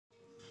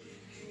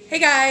Hey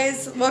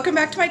guys, welcome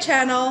back to my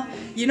channel.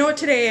 You know what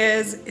today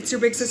is? It's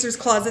your big sister's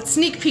closet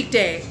sneak peek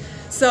day.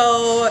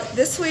 So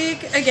this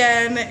week,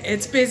 again,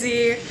 it's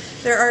busy.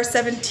 There are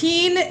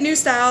 17 new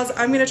styles.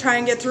 I'm gonna try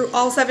and get through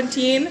all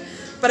 17,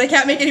 but I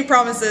can't make any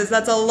promises.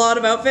 That's a lot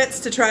of outfits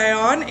to try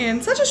on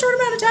in such a short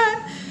amount of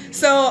time.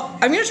 So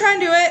I'm gonna try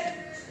and do it.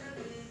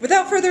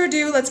 Without further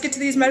ado, let's get to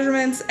these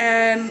measurements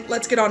and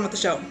let's get on with the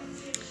show.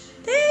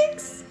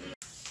 Thanks.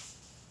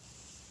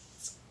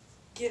 Let's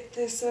get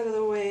this out of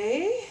the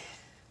way.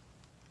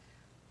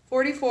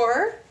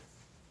 44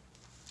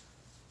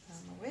 on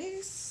the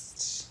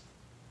waist,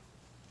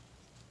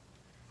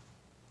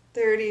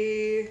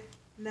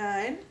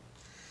 39,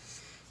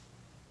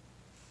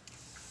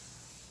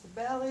 the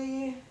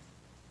belly,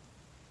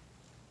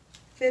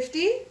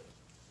 50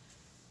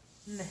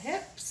 in the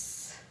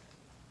hips,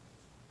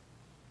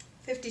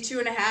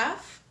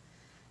 52.5,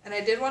 and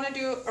I did want to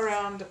do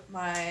around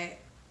my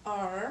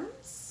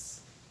arms.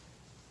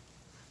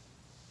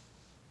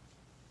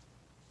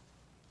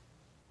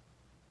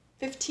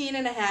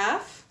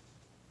 15.5,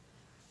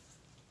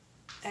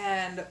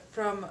 and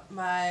from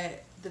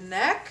the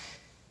neck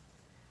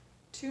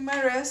to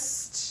my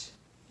wrist,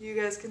 you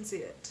guys can see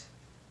it,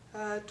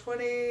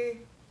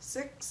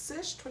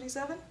 26-ish,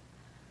 27.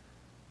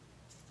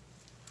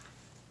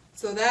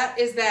 So that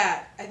is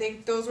that. I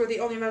think those were the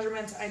only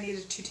measurements I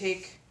needed to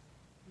take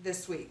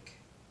this week.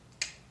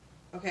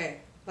 Okay,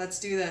 let's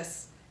do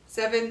this.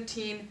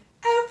 17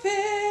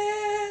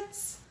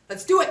 outfits.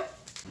 Let's do it.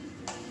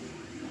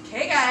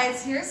 Okay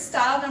guys, here's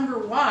style number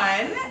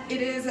 1. It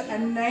is a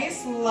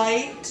nice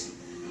light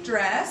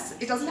dress.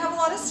 It doesn't have a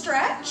lot of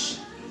stretch,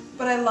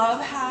 but I love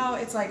how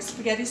it's like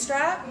spaghetti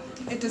strap.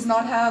 It does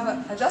not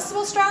have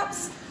adjustable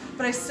straps,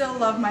 but I still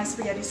love my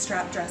spaghetti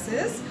strap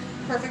dresses.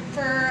 Perfect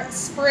for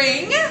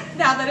spring,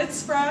 now that it's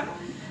sprung.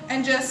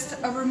 And just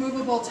a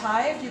removable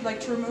tie if you'd like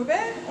to remove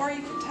it, or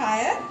you can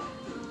tie it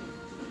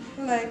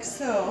like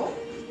so.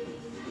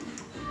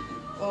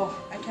 Oh,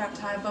 I can't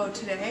tie a bow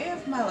today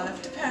if my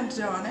life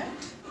depended on it.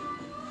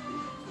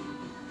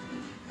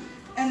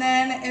 And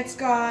then it's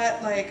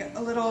got like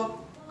a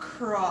little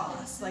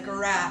cross, like a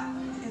wrap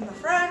in the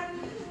front,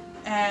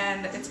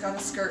 and it's got a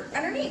skirt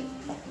underneath.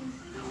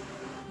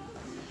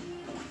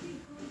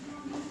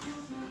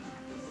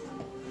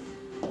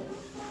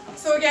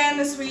 So again,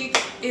 this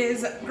week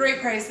is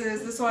great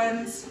prices. This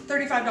one's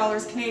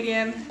 $35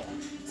 Canadian,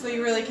 so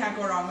you really can't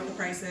go wrong with the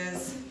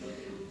prices.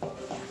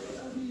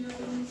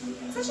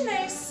 Such a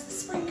nice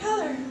spring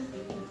color.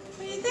 What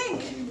do you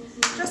think?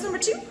 Dress number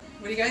 2?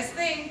 What do you guys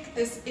think?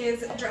 This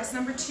is dress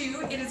number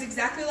 2. It is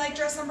exactly like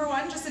dress number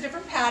 1, just a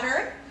different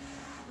pattern.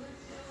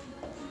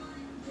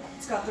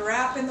 It's got the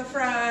wrap in the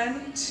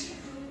front,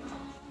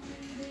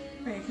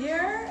 right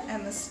here,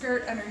 and the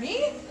skirt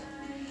underneath.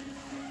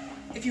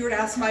 If you were to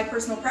ask my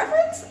personal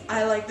preference,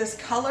 I like this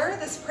color,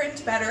 this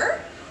print better.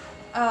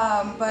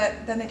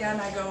 But then again,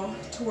 I go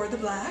toward the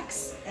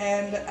blacks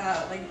and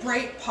like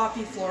bright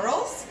poppy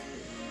florals.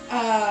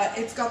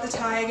 It's got the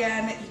tie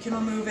again. You can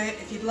remove it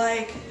if you'd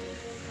like.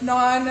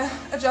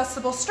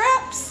 Non-adjustable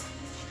straps,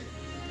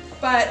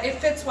 but it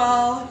fits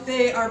well.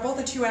 They are both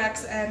a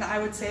 2X, and I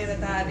would say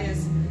that that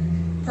is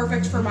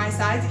perfect for my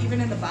size,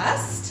 even in the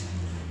bust.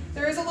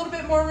 There is a little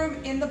bit more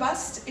room in the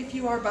bust if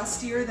you are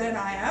bustier than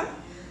I am,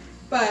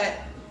 but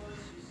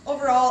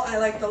overall I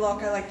like the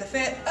look, I like the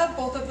fit of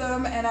both of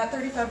them, and at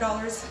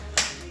 $35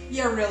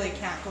 you really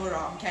can't go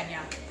wrong, can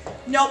ya?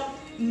 Nope,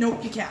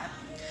 nope you can't.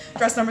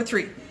 Dress number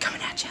 3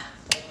 coming at ya.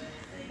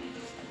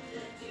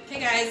 Okay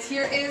guys,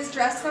 here is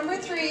dress number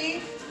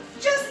 3.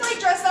 Just like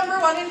dress number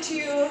 1 and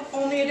 2,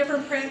 only a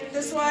different print.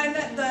 This one,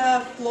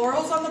 the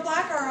florals on the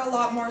black are a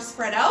lot more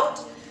spread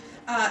out.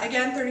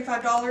 Again,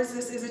 $35.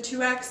 This is a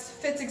 2X.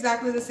 Fits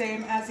exactly the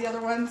same as the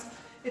other ones.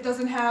 It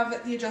doesn't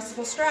have the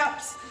adjustable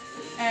straps,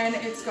 and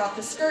it's got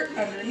the skirt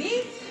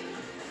underneath.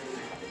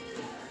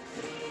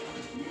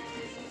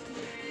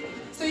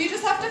 So you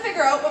just have to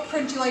figure out what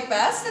print you like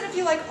best, and if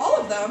you like all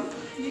of them,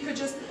 you could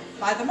just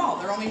buy them all.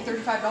 They're only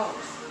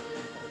 $35.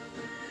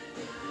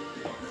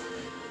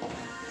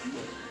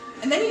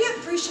 And then you get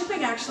free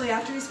shipping actually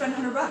after you spend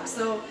 $100,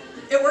 so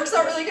it works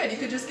out really good. You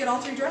could just get all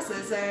 3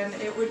 dresses and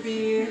it would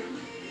be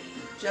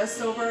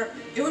just over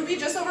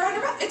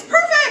 $100. It's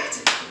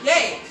perfect!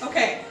 Yay!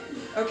 Okay.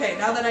 Okay,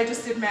 now that I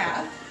just did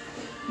math,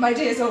 my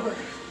day is over.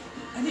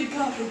 I need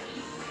coffee.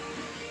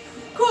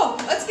 Cool,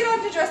 let's get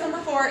on to dress number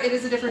 4. It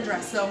is a different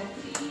dress, so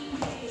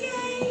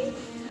yay!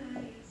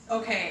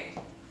 Okay,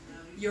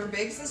 your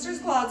big sister's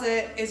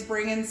closet is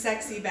bringing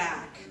sexy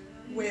back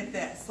with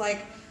this.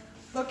 Like,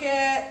 look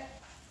at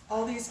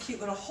all these cute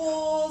little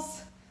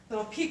holes,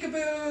 little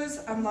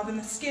peekaboos. I'm loving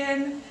the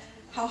skin,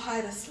 how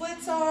high the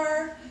slits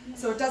are.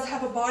 So it does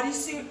have a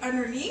bodysuit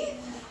underneath.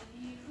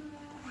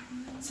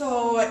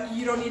 So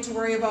you don't need to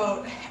worry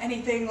about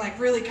anything like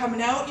really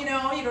coming out, you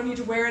know, you don't need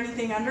to wear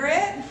anything under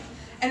it.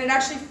 And it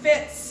actually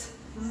fits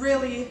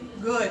really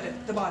good,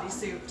 the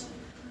bodysuit.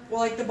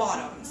 Well, like the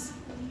bottoms.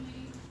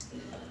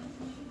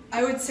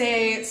 I would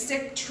say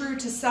stick true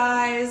to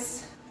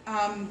size.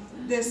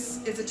 This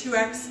is a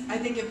 2X. I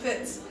think it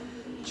fits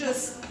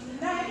just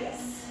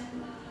nice.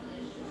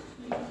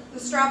 The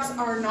straps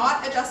are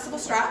not adjustable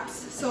straps,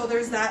 so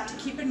there's that to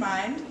keep in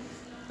mind.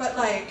 But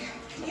like,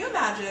 can you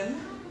imagine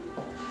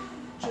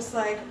just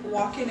like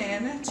walking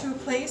in to a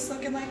place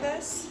looking like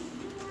this?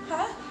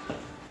 Huh?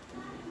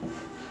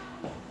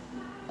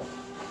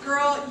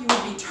 Girl, you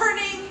would be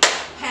turning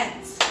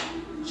heads.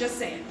 Just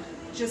saying,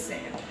 just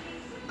saying.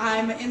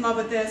 I'm in love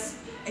with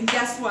this, and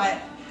guess what?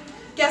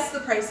 Guess the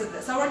price of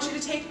this. I want you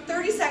to take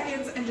 30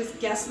 seconds and just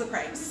guess the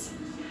price.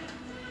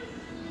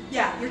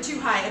 Yeah, you're too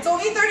high. It's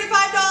only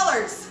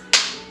 $35.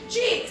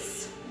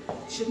 Jeez. You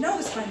should know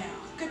this by now.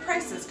 Good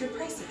prices, good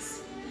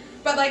prices.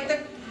 But like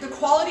the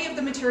quality of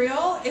the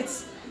material,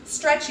 it's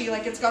stretchy,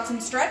 like it's got some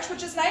stretch,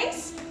 which is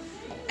nice.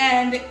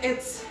 And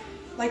it's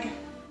like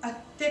a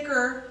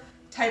thicker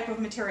type of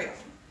material.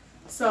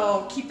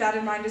 So keep that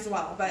in mind as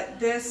well. But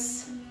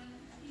this,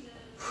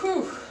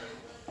 whew,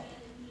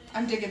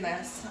 I'm digging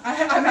this.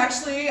 I'm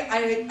actually,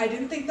 I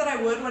didn't think that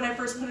I would when I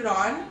first put it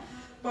on,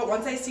 but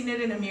once I seen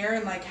it in a mirror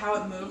and like how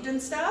it moved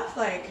and stuff,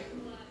 like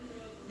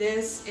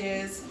this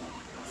is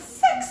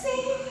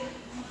sexy.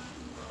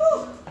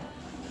 Whew.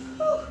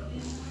 Whew.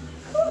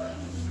 Whew.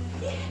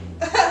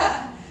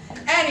 Yeah.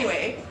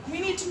 Anyway, we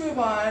need to move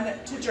on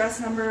to dress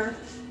number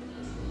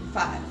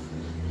 5.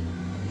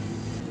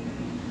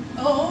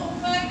 Oh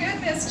my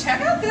goodness,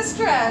 check out this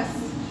dress.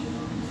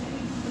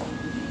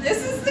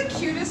 This is the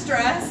cutest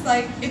dress,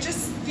 like it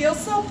just feels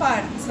so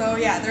fun. So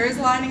yeah, there is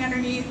lining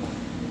underneath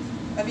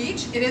of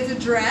each. It is a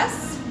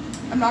dress,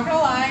 I'm not gonna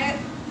lie.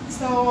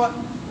 So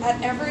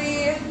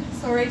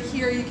so right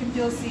here you can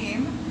feel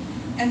seam,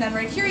 and then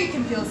right here you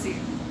can feel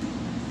seam.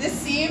 This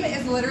seam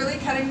is literally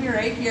cutting me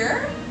right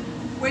here,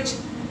 which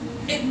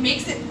it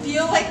makes it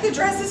feel like the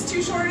dress is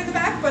too short in the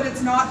back, but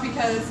it's not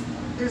because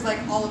there's like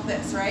all of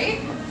this,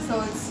 right?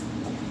 So it's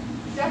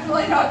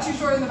definitely not too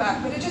short in the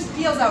back, but it just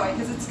feels that way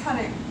because it's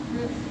cutting.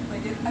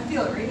 Like I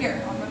feel it right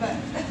here on my butt.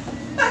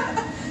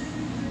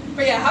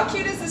 But yeah, how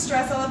cute is this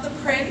dress? I love the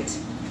print.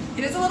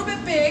 It is a little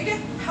bit big,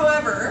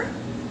 however,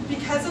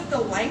 because of the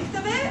length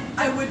of it,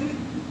 I wouldn't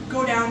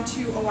go down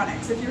to a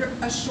 1X. If you're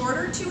a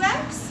shorter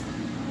 2X,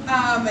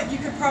 you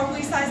could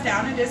probably size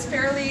down. It is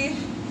fairly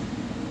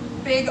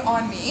big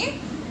on me.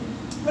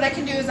 What I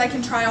can do is I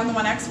can try on the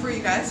 1X for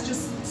you guys,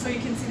 just so you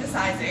can see the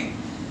sizing.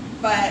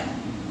 But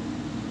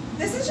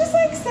this is just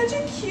like such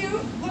a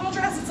cute little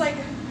dress. It's like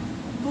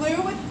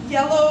blue with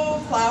yellow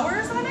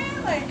flowers on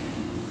it. Like,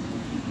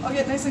 I'll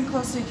get nice and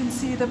close so you can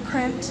see the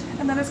print.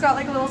 And then it's got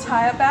like a little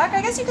tie up back.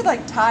 I guess you could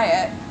like tie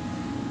it,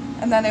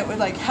 and then it would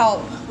like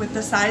help with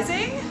the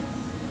sizing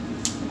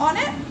on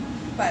it.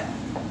 But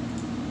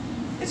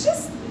it's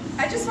just,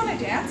 I just want to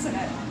dance in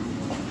it.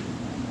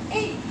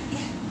 Hey,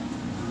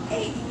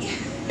 hey.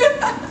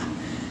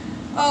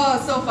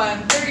 Oh, so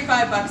fun.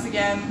 35 bucks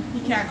again.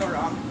 You can't go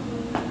wrong.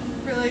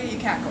 Really, you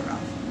can't go wrong.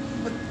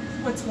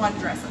 What's one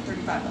dress at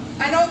 35 bucks?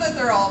 I know that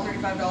they're all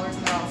 $35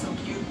 and they're all so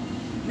cute.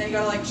 And then you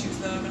gotta like choose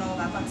them and all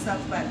that fun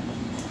stuff, but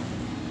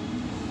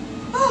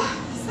oh,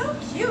 so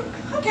cute.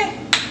 Okay,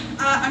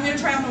 I'm gonna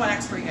try on the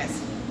 1X for you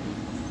guys.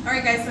 All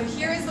right, guys. So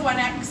here is the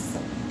 1X.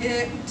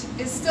 It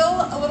is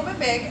still a little bit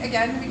big.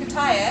 Again, we could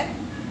tie it.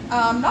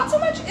 Not so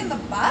much in the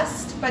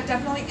bust, but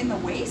definitely in the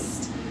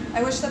waist.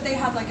 I wish that they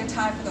had like a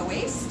tie for the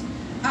waist.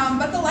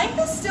 But the length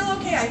is still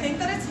okay. I think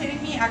that it's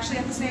hitting me actually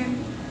at the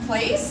same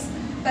place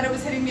that it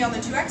was hitting me on the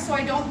 2X, so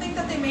I don't think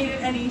that they made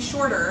it any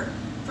shorter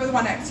for the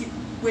 1X,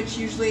 which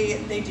usually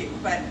they do.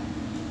 But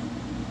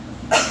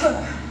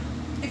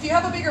if you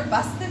have a bigger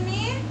bust than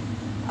me,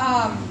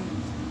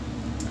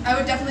 I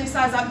would definitely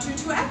size up to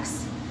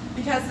 2X,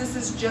 because this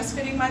is just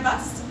fitting my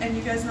bust, and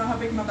you guys know how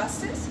big my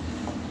bust is.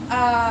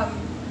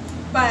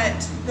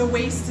 But the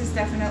waist is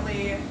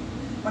definitely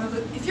one of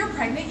the, if you're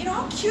pregnant, you know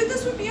how cute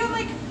this would be on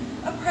like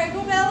a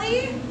preggo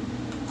belly?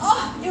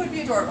 Oh, it would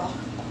be adorable.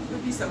 It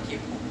would be so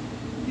cute.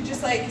 You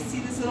just like see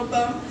this little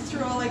bump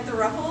through all like the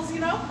ruffles, you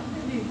know?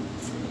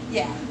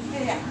 Yeah,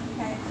 yeah,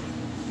 okay.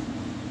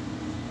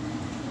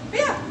 But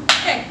yeah,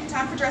 okay,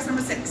 time for dress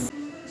number 6.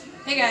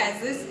 Hey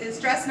guys, this is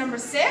dress number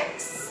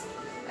 6.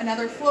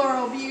 Another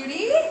floral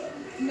beauty.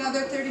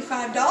 Another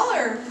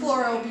 $35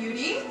 floral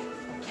beauty.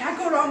 Can't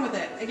go wrong with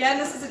it. Again,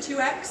 this is a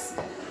 2X.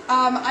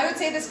 I would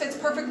say this fits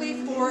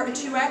perfectly for a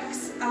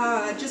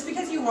 2X, just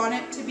because you want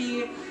it to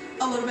be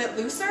a little bit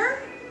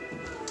looser.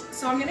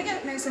 So I'm gonna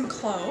get nice and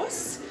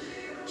close.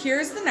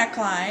 Here's the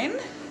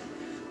neckline,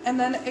 and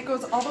then it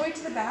goes all the way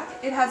to the back.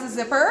 It has a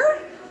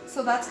zipper,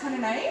 so that's kind of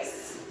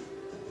nice.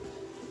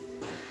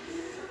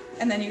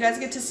 And then you guys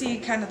get to see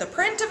kind of the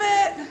print of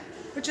it,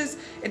 which is,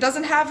 it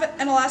doesn't have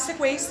an elastic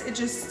waist, it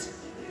just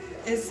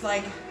is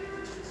like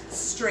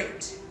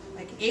straight.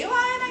 Like A-line,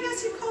 I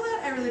guess you'd call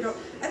that. I really don't.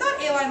 I thought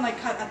A-line like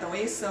cut at the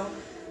waist, so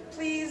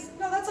please,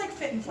 no, that's like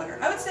fit and flutter.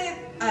 I would say,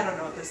 I don't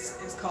know what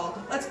this is called.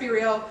 Let's be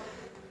real.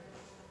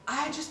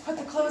 I just put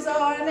the clothes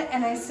on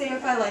and I say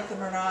if I like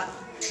them or not.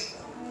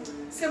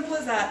 Simple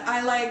as that.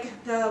 I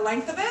like the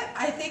length of it.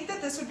 I think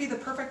that this would be the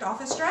perfect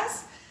office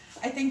dress.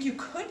 I think you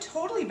could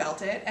totally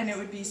belt it and it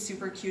would be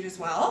super cute as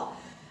well.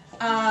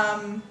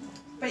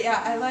 But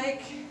yeah, I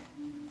like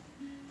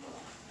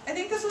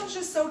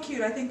one's just so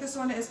cute. I think this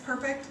one is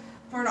perfect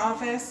for an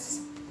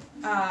office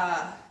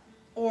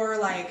or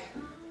like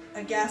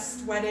a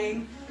guest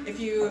wedding. If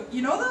you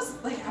know those,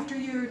 like after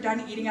you're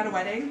done eating at a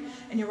wedding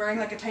and you're wearing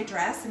like a tight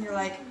dress and you're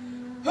like,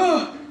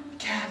 oh,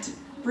 can't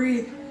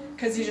breathe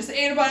because you just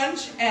ate a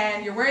bunch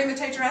and you're wearing the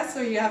tight dress,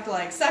 so you have to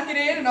like suck it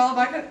in and all of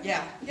that.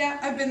 Yeah,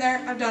 I've been there,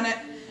 I've done it.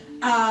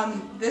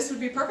 This would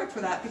be perfect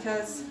for that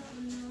because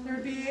there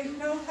would be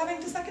no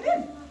having to suck it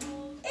in.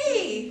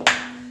 Hey!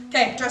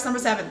 Okay, dress number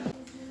 7.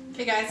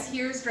 Okay guys,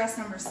 here's dress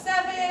number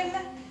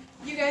 7.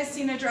 You guys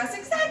seen a dress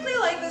exactly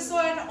like this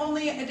one,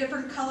 only a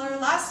different color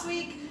last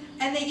week,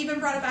 and they even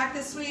brought it back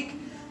this week,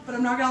 but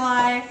I'm not gonna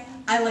lie,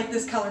 I like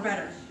this color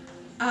better.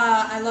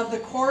 I love the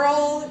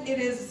coral. It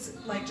is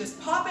like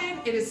just popping.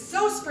 It is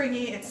so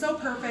springy. It's so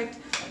perfect.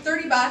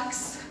 30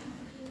 bucks.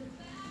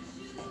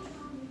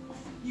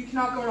 You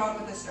cannot go wrong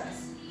with this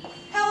dress.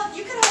 Hell,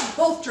 you could have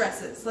both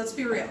dresses, let's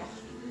be real,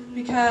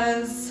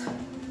 because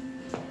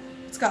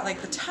it's got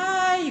like the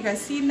tie. You guys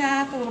seen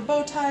that? The little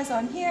bow ties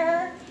on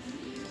here.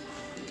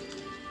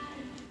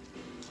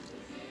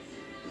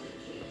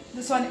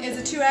 This one is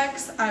a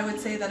 2X. I would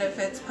say that it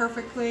fits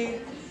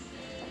perfectly.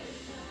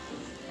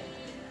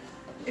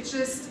 It's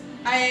just,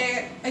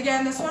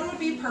 again, this one would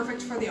be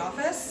perfect for the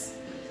office,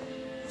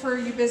 for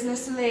you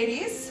business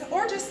ladies,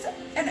 or just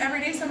an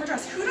everyday summer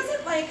dress. Who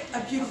doesn't like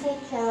a beautiful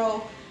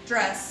coral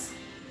dress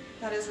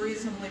that is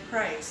reasonably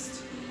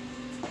priced?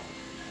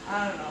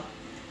 I don't know.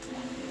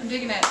 I'm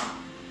digging it.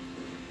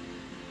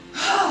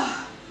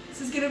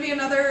 This is gonna be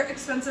another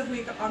expensive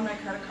week on my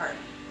credit card.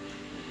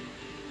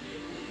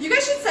 You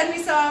guys should send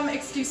me some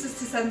excuses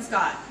to send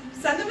Scott.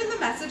 Send them in the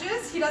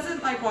messages. He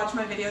doesn't like watch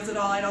my videos at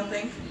all, I don't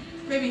think.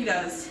 Maybe he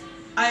does.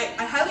 I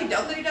highly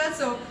doubt that he does,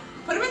 so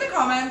put him in the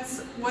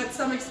comments what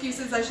some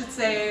excuses I should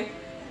say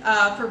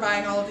for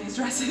buying all of these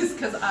dresses,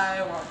 because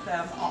I want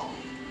them all.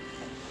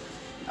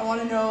 I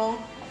want to know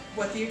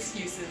what the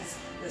excuse is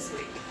this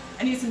week.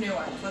 I need some new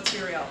ones, let's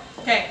be real.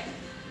 Okay,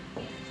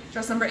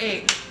 dress number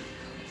 8.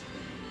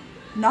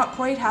 Not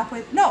quite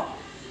halfway, no,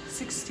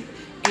 16.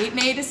 8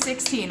 and 8 is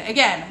 16.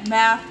 Again,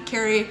 math,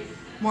 Kari,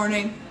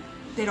 morning,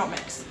 they don't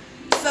mix.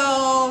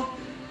 So,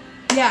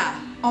 yeah,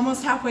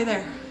 almost halfway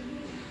there.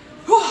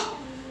 Whew,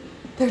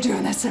 they're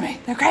doing this to me.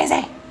 They're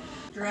crazy.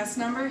 Dress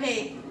number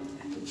 8.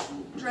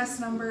 Dress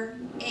number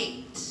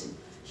 8.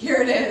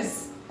 Here it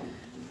is.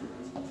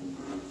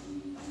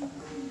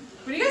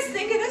 What do you guys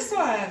think of this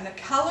one? The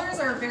colors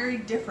are very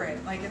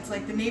different. Like it's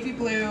like the navy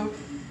blue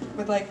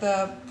with like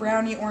the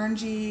browny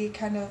orangey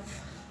kind of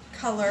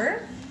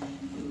color.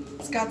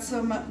 It's got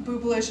some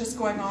boobalicious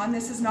going on.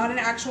 This is not an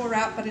actual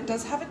wrap, but it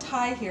does have a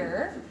tie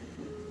here.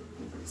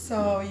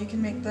 So you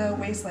can make the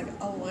waist like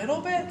a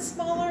little bit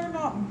smaller,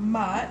 not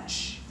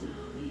much.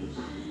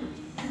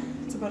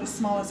 It's about as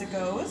small as it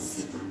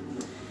goes.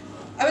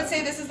 I would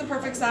say this is the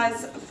perfect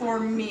size for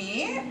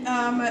me.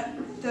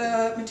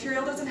 The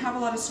material doesn't have a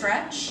lot of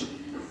stretch,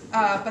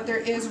 but there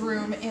is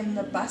room in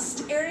the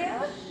bust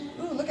area.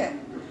 Ooh, look at it.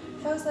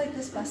 If I was like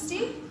this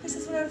busty, this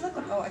is what I would look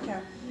like. Oh, I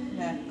can't.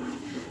 Nah,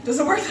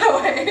 doesn't work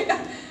that way.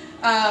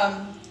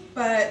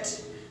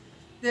 But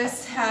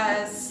this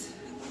has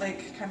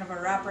like kind of a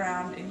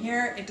wraparound in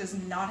here. It does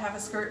not have a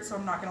skirt, so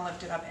I'm not going to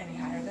lift it up any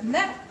higher than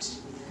that.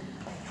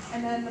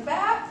 And then the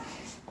back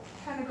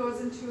kind of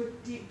goes into a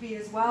deep V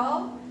as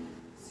well.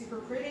 Super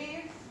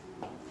pretty.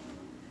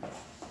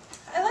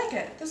 I like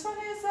it. This one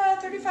is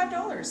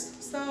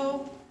 $35.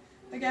 So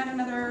again,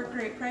 another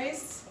great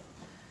price.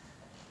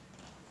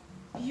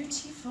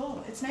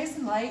 Beautiful. It's nice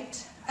and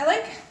light. I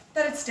like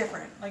that it's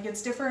different. Like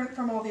it's different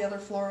from all the other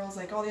florals.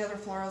 Like all the other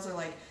florals are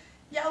like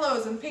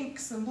yellows and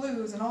pinks and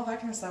blues and all that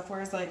kind of stuff,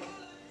 whereas like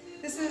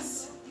this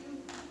is,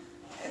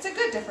 it's a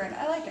good different.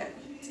 I like it.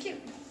 It's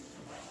cute.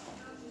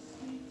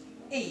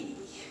 Hey.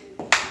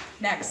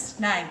 Next,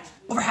 9.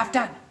 Over half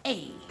done.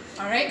 Hey.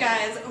 Alright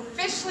guys,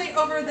 officially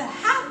over the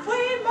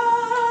halfway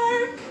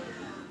mark.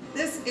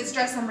 This is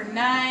dress number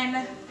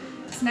 9.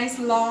 It's a nice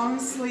long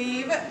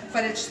sleeve,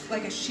 but it's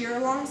like a sheer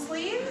long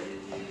sleeve.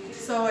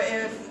 So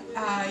if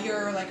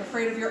you're like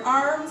afraid of your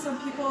arms, some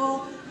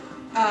people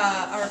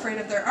are afraid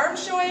of their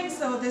arms showing,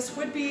 so this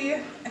would be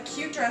a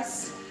cute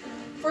dress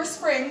for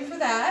spring for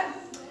that.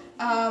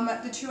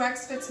 The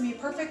 2X fits me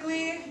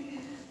perfectly.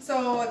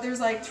 So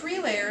there's like 3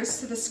 layers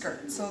to the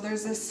skirt. So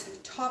there's this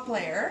top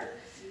layer,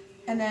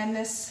 and then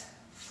this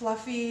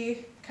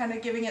fluffy, kind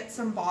of giving it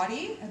some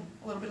body and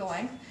a little bit of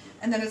length,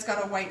 and then it's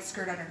got a white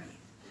skirt underneath.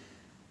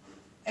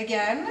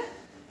 Again,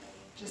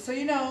 just so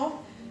you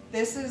know,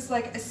 this is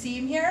like a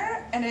seam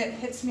here, and it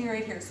hits me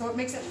right here. So it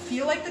makes it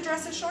feel like the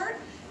dress is short.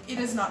 It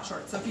is not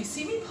short. So if you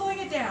see me pulling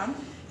it down,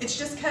 it's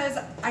just because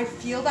I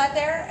feel that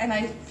there, and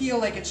I feel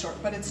like it's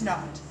short, but it's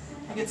not.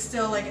 Like it's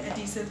still like a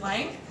decent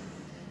length.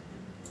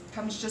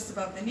 Comes just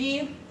above the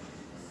knee.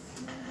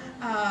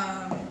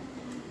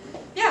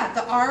 Yeah,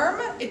 the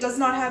arm, it does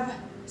not have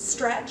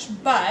stretch,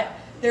 but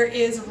there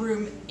is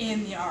room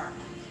in the arm.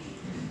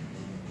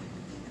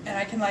 And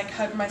I can like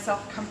hug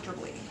myself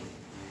comfortably.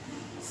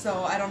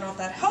 So I don't know if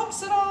that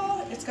helps at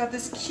all. It's got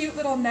this cute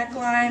little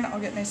neckline. I'll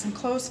get nice and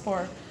close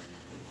for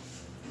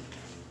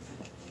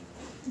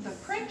the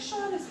print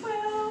shot as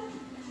well.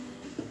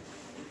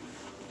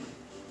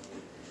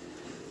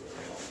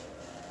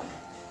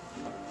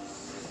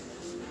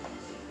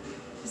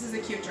 This is a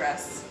cute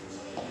dress.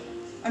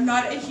 I'm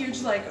not a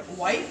huge like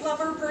white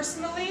lover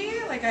personally.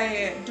 Like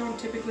I don't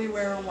typically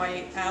wear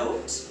white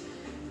out.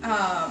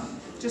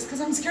 Just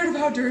because I'm scared of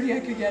how dirty I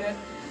could get it.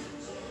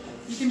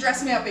 You can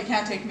dress me up, but you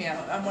can't take me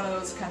out. I'm one of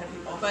those kind of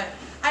people. But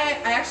I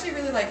actually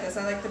really like this.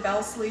 I like the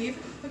bell sleeve.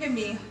 Look at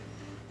me,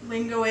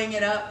 lingoing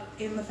it up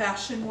in the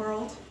fashion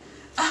world.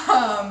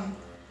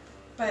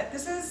 But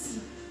this is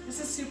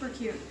super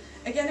cute.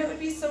 Again, it would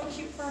be so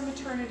cute for a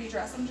maternity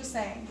dress. I'm just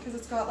saying, because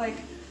it's got like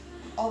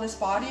all this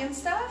body and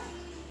stuff.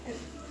 It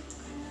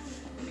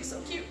would be so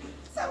cute.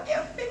 So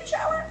cute. Baby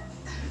shower.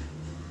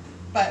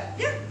 But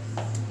yeah.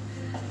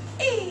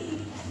 Hey,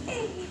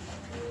 hey.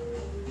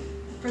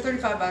 For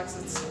 35 bucks,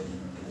 it's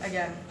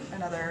again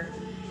another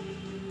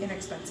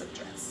inexpensive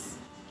dress.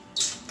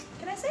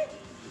 Can I say?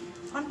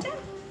 On 10.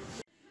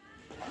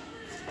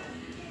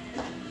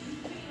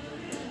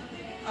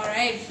 All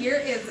right, here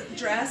is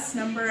dress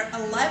number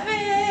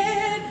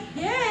 11.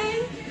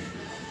 Yay!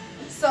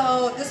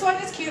 So this one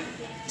is cute.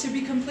 To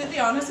be completely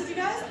honest with you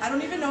guys, I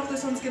don't even know if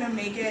this one's gonna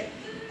make it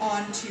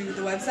onto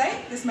the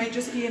website. This might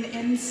just be an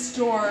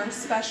in-store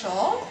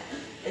special.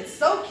 It's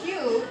so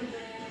cute,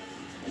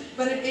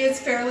 but it is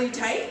fairly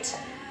tight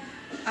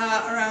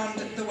around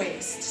the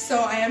waist.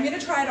 So I am gonna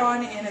try it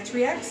on in a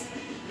 3X.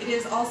 It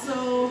is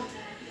also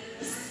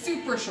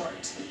super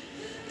short.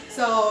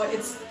 So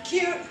it's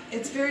cute,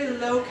 it's very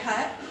low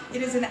cut.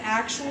 It is an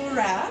actual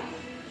wrap.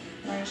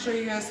 I'm not gonna show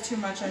you guys too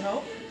much, I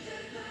hope.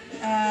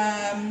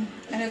 And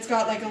it's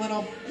got like a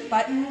little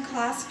button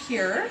clasp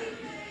here.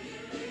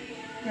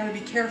 You gotta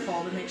be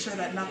careful to make sure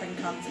that nothing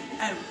comes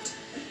out.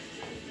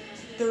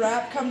 The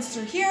wrap comes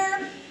through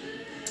here,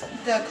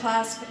 the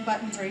clasp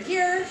button's right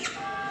here,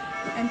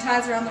 and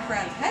ties around the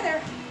front. Hi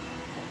there.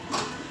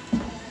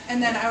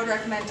 And then I would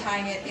recommend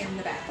tying it in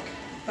the back.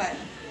 But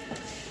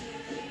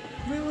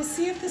we will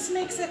see if this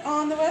makes it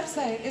on the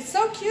website. It's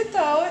so cute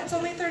though. It's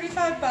only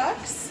 35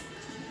 bucks.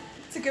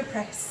 It's a good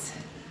price.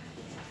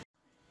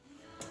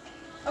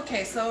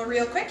 Okay, so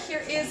real quick,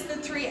 here is the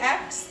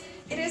 3X.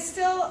 It is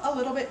still a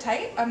little bit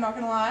tight, I'm not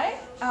gonna lie.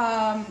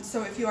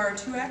 So if you are a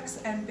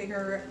 2X and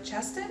bigger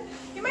chested,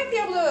 you might be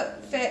able to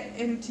fit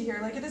into here.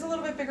 Like it is a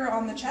little bit bigger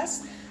on the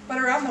chest, but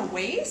around the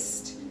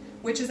waist,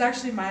 which is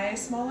actually my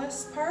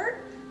smallest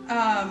part,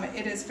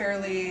 it is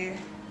fairly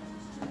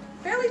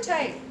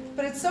tight.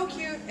 But it's so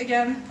cute.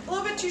 Again, a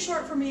little bit too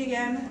short for me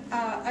again.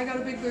 I got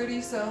a big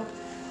booty, so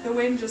the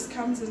wind just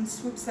comes and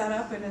swoops that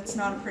up and it's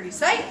not a pretty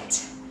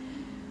sight.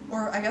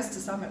 Or I guess to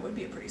some it would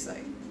be a pretty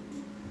sight.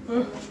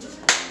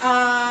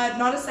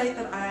 Not a sight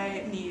that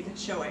I need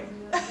showing.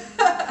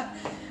 But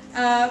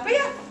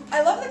yeah,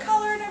 I love the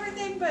color and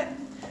everything, but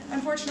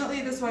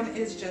unfortunately this one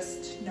is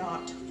just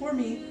not for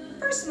me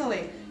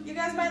personally. You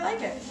guys might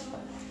like it.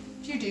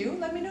 If you do,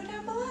 let me know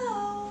down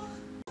below.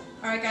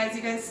 Alright guys,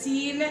 you guys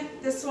seen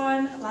this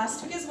one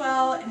last week as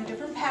well in a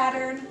different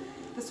pattern.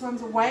 This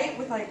one's white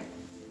with like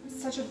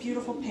such a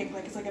beautiful pink,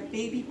 like it's like a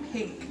baby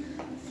pink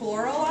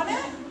floral on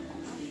it.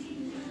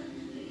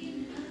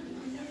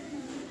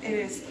 It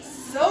is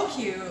so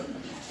cute.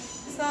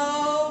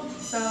 So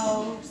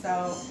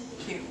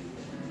cute.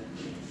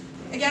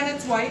 Again,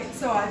 it's white,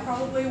 so I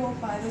probably won't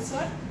buy this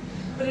one.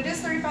 But it is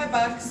 35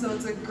 bucks, so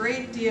it's a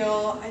great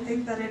deal. I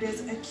think that it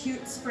is a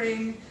cute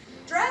spring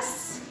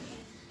dress.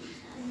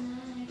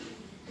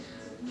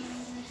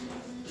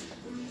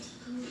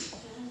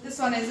 This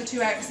one is a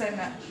 2X,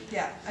 and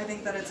yeah, I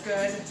think that it's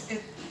good.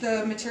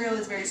 The material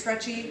is very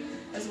stretchy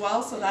as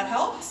well, so that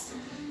helps.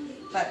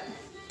 But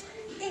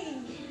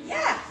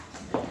yeah.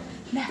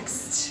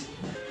 Next.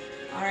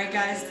 Alright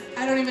guys,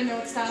 I don't even know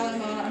what style I'm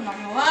on, I'm not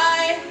gonna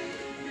lie,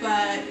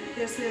 but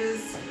this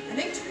is, I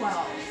think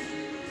 12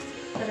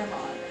 that I'm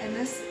on, and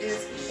this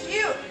is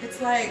cute.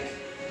 It's like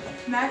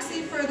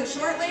maxi for the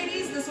short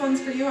ladies. This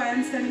one's for you. I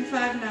am standing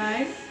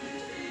 5'9".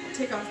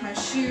 Take off my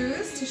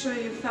shoes to show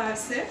you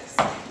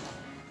 5'6".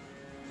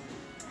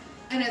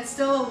 And it's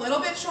still a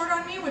little bit short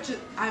on me, which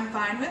I'm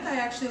fine with. I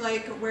actually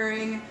like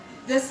wearing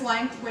this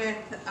length with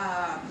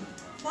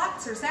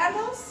flats or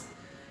sandals.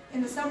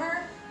 In the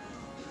summer,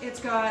 it's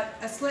got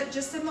a slit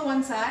just in the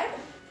one side.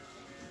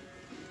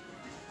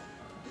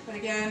 But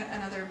again,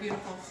 another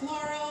beautiful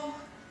floral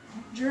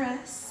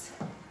dress.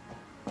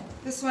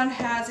 This one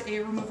has a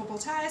removable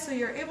tie, so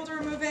you're able to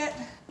remove it.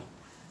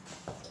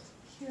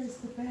 Here's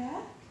the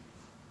back.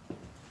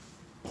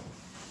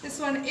 This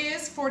one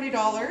is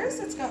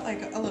 $40. It's got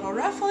like a little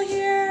ruffle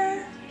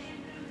here.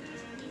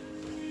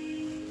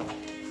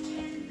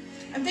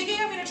 I'm thinking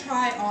I'm going to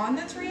try on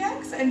the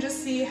 3X and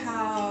just see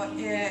how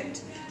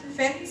it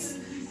fits.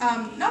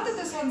 Not that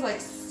this one's like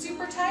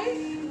super tight.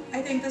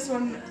 I think this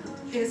one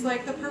is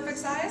like the perfect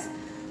size,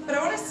 but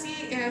I want to see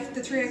if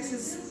the 3X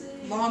is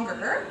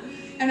longer,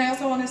 and I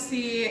also want to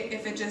see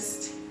if it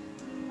just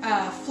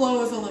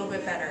flows a little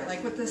bit better.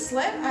 Like with the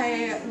slit,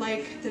 I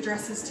like the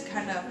dresses to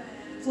kind of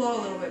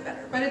flow a little bit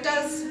better, but it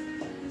does,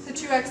 the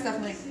 2X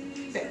definitely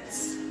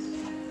fits.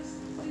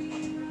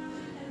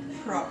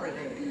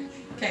 properly.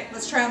 Okay,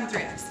 let's try on the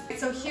 3X.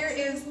 So here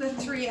is the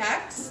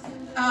 3X.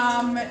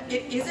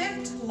 It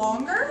isn't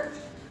longer,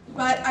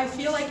 but I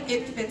feel like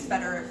it fits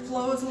better. It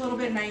flows a little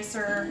bit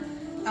nicer.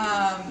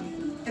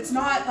 It's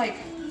not like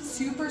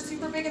super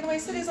big in the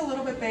waist. It is a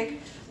little bit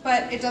big,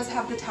 but it does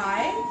have the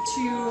tie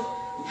to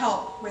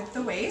help with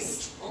the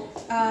waist.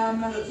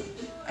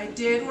 I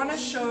did want to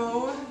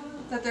show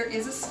that there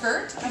is a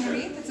skirt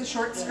underneath. It's a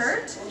short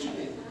skirt,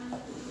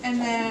 and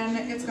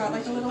then it's got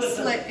like a little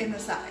slit in the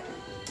side.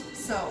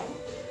 So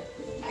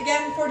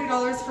again,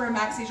 $40 for a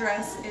maxi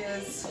dress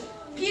is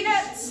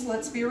peanuts,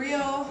 let's be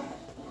real.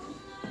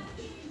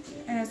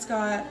 And it's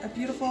got a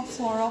beautiful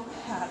floral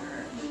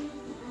pattern.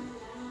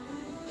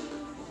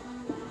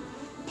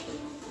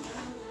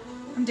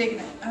 I'm digging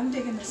it. I'm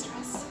digging this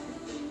dress.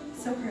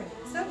 So pretty,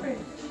 so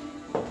pretty.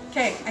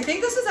 Okay, I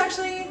think this was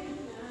actually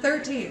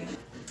 13.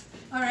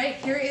 All right,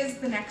 here is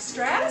the next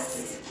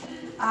dress.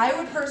 I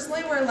would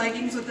personally wear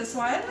leggings with this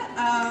one.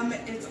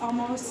 It's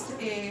almost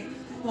a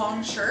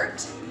long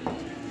shirt.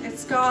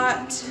 It's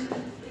got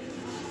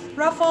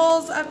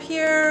ruffles up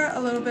here, a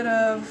little bit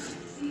of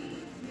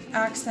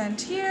accent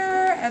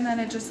here, and then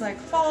it just like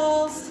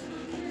falls.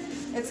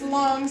 It's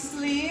long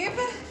sleeve,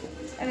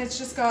 and it's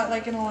just got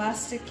like an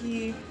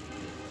elasticy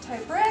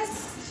type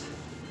wrist.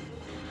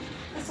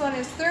 This one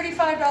is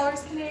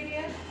 $35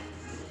 Canadian.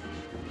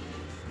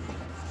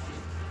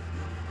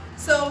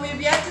 So we've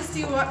yet to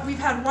see what, we've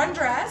had one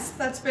dress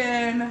that's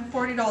been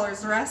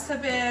 $40. The rest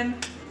have been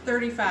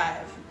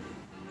 $35.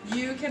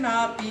 You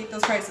cannot beat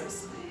those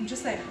prices. I'm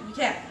just saying, you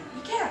can't.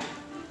 You can't.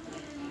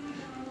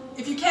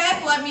 If you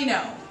can, let me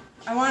know.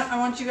 I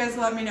want you guys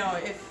to let me know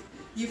if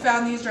you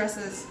found these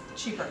dresses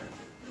cheaper.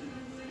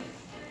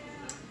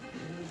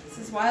 This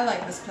is why I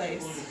like this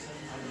place.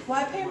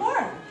 Why pay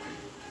more?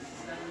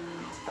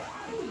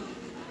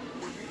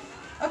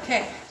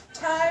 Okay,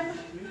 time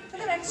for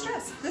the next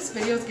dress. This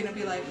video is gonna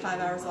be like 5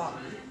 hours long.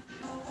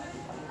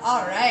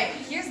 All right,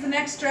 here's the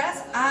next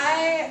dress.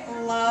 I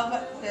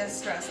love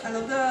this dress. I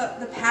love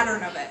the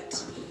pattern of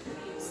it.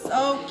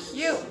 So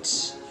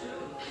cute.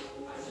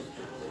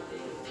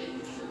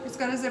 It's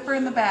got a zipper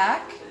in the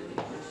back.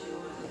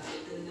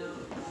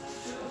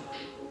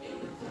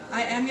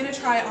 I am gonna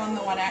try on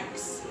the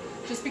 1X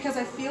just because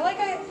I feel like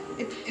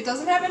it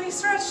doesn't have any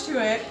stretch to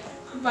it,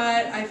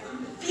 but I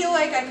feel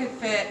like I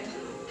could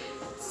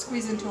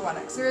squeeze into a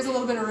 1X. There is a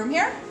little bit of room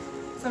here,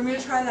 so I'm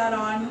gonna try that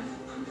on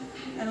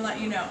and let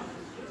you know.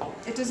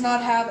 It does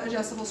not have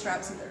adjustable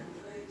straps either,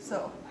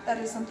 so that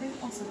is something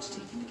also to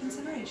take into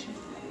consideration.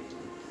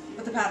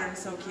 But the pattern is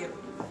so cute.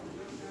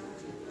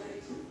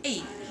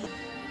 8.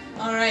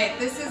 All right,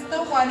 this is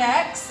the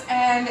 1X,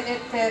 and it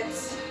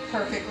fits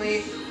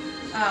perfectly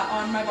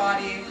on my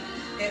body.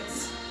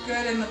 It's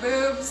good in the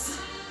boobs,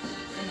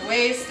 in the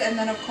waist, and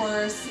then of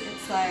course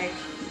it's like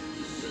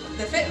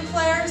the fit and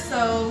flare,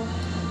 so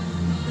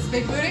this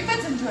big booty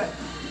fits into it.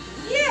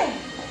 Yay!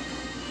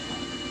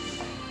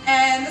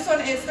 And this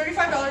one is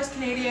 $35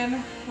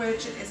 Canadian,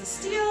 which is a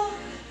steal.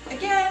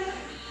 Again,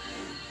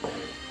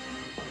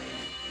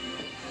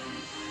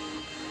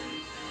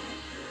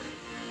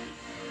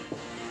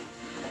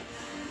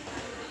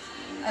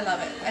 I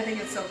love it. I think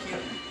it's so cute.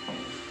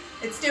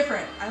 It's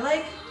different. I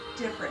like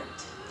different.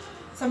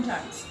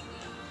 Sometimes.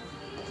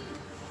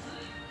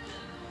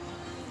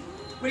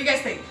 What do you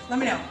guys think? Let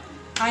me know.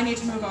 I need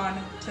to move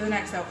on to the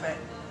next outfit.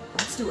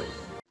 Let's do it.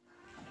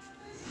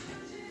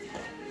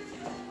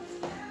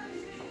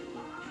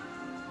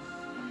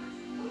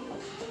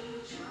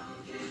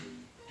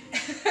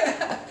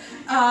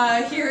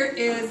 Here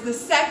is the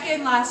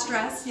second last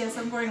dress. Yes,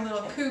 I'm going a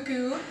little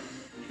cuckoo.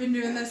 Been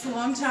doing this a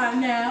long time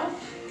now.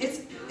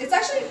 It's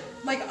actually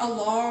like a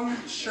long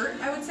shirt,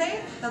 I would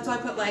say. That's why I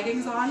put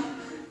leggings on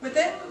with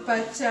it.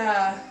 But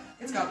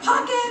it's got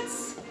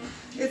pockets.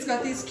 It's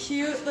got these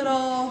cute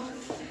little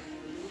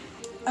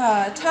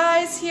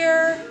ties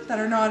here that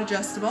are not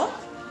adjustable.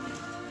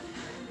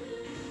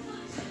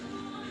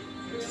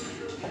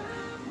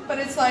 But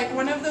it's like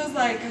one of those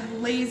like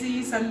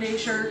lazy Sunday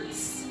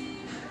shirts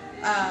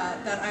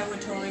that I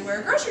would totally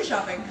wear grocery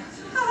shopping.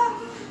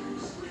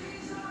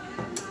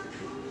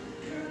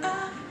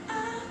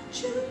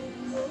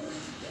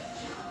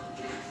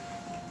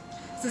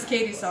 This is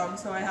Katie's song,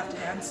 so I have to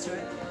dance to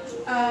it.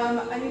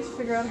 I need to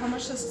figure out how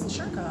much this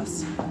shirt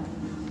costs.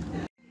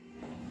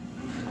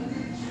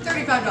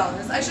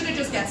 $35. I should have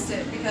just guessed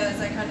it because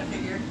I kind of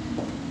figured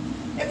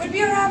it would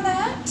be around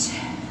that.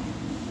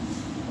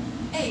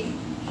 Hey.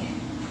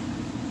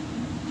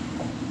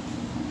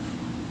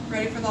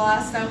 Ready for the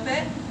last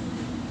outfit?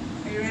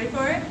 Are you ready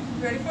for it?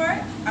 You ready for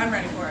it? I'm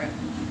ready for it.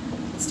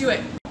 Let's do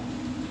it.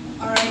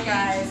 Alright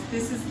guys,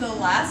 this is the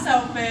last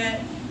outfit,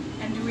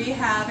 and do we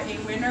have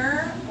a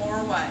winner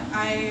or what?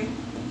 I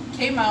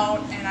came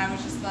out and I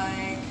was just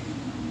like,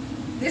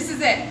 this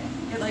is it.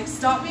 It like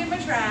stopped me in my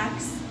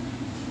tracks.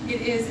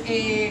 It is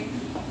a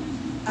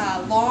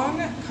long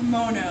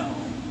kimono.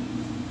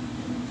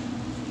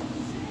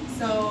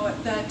 So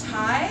the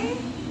tie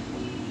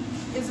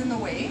is in the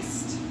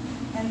waist,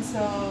 and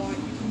so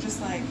you can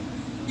just like,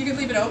 You can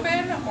leave it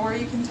open or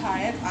you can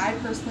tie it. I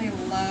personally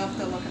love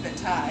the look of it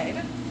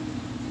tied.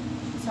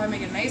 So I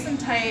make it nice and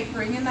tight,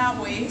 bring in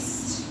that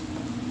waist,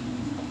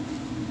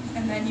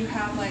 and then you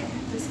have like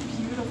this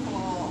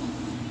beautiful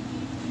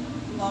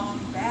long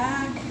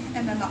back,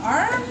 and then the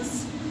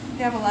arms,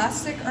 they have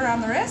elastic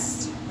around the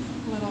wrist,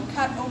 a little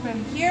cut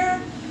open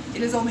here.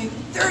 It is only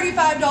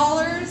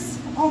 $35.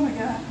 Oh my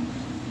God.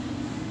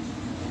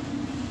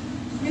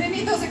 I'm gonna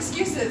need those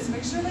excuses.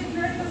 Make sure that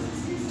you write those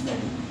excuses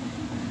in.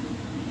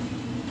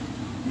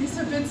 These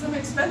have been some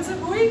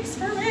expensive weeks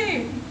for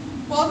me.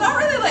 Well, not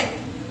really, like,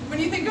 when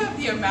you think of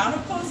the amount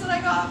of clothes that I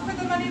got for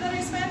the money that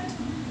I spent,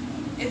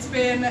 it's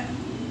been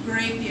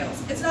great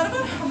deals. It's not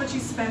about how much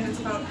you spend, it's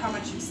about how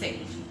much you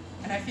save.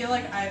 And I feel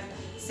like I've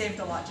saved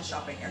a lot just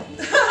shopping here.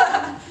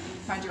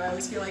 Mind you, I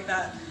always feel like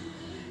that.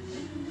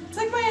 It's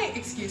like my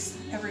excuse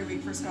every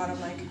week for Scott.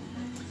 I'm like,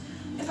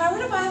 if I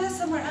were to buy this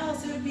somewhere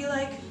else, it would be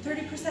like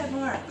 30%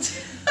 more.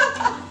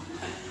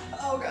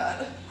 Oh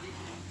God.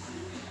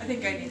 I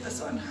think I need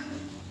this one.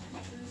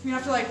 I'm gonna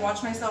have to like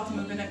watch myself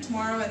move in it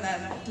tomorrow and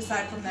then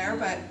decide from there,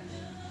 but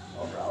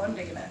overall I'm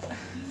digging it.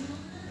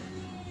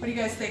 What do you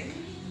guys think?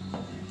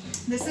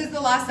 This is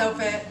the last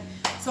outfit,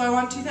 so I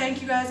want to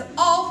thank you guys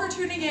all for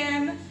tuning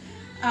in.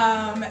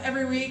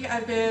 Every week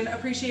I've been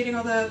appreciating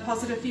all the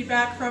positive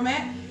feedback from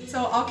it,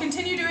 so I'll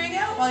continue doing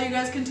it while you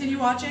guys continue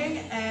watching,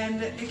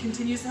 and it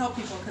continues to help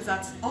people because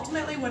that's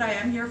ultimately what I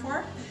am here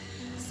for.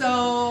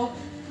 So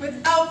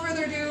without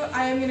further ado,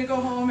 I am going to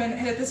go home and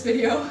edit this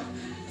video.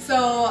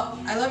 So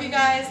I love you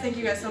guys. Thank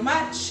you guys so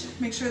much.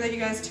 Make sure that you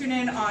guys tune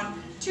in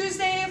on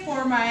Tuesday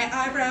for my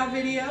eyebrow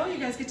video. You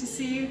guys get to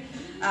see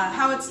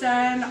how it's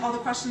done. All the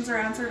questions are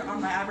answered on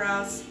my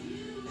eyebrows.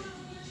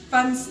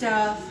 Fun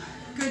stuff.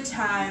 Good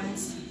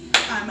times.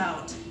 I'm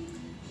out.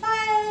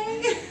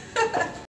 Bye.